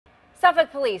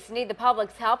Suffolk police need the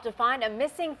public's help to find a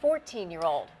missing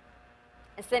 14-year-old.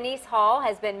 Denise Hall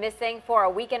has been missing for a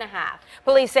week and a half.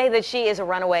 Police say that she is a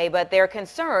runaway, but they're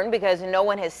concerned because no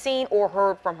one has seen or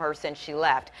heard from her since she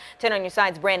left. 10 on your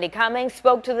side's Brandi Cummings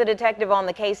spoke to the detective on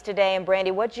the case today. And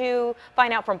Brandi, what'd you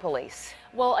find out from police?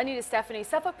 Well, Anita, Stephanie,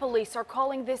 Suffolk police are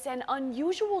calling this an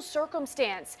unusual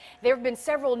circumstance. There have been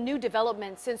several new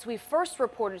developments since we first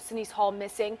reported Denise Hall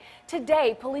missing.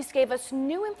 Today, police gave us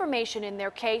new information in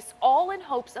their case, all in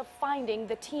hopes of finding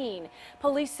the teen.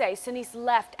 Police say Denise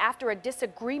left after a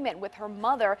disagreement with her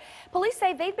mother. Police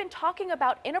say they've been talking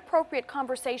about inappropriate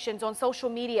conversations on social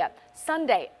media.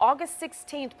 Sunday, August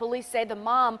 16th, police say the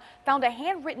mom found a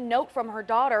handwritten note from her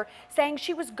daughter saying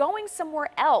she was going somewhere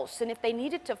else, and if they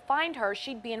needed to find her,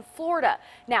 she'd be in Florida.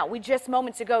 Now, we just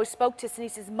moments ago spoke to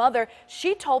Denise's mother.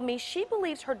 She told me she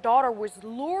believes her daughter was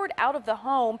lured out of the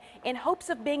home in hopes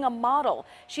of being a model.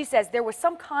 She says there was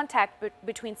some contact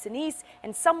between Denise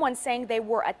and someone saying they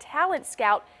were a talent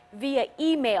scout via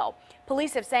email.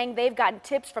 Police have saying they've gotten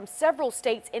tips from several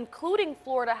states, including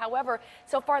Florida. However,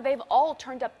 so far they've all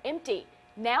turned up empty.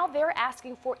 Now they're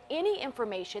asking for any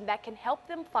information that can help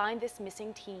them find this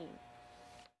missing teen.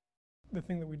 The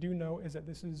thing that we do know is that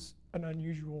this is an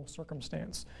unusual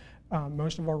circumstance.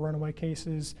 Most of our runaway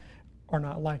cases are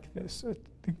not like this.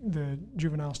 The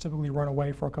juveniles typically run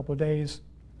away for a couple of days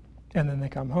and then they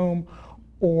come home,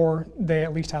 or they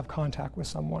at least have contact with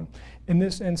someone. In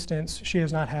this instance, she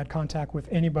has not had contact with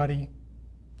anybody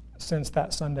since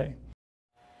that Sunday.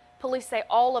 Police say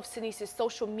all of Denise's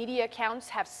social media accounts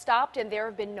have stopped and there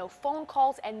have been no phone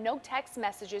calls and no text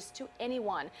messages to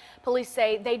anyone. Police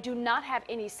say they do not have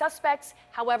any suspects.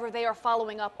 However, they are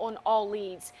following up on all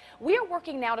leads. We are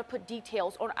working now to put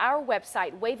details on our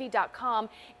website, wavy.com.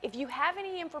 If you have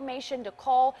any information to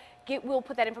call, we'll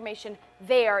put that information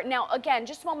there. Now, again,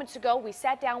 just moments ago, we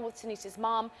sat down with Denise's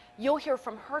mom. You'll hear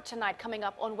from her tonight coming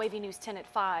up on Wavy News 10 at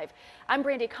 5. I'm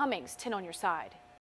Brandi Cummings, 10 on your side.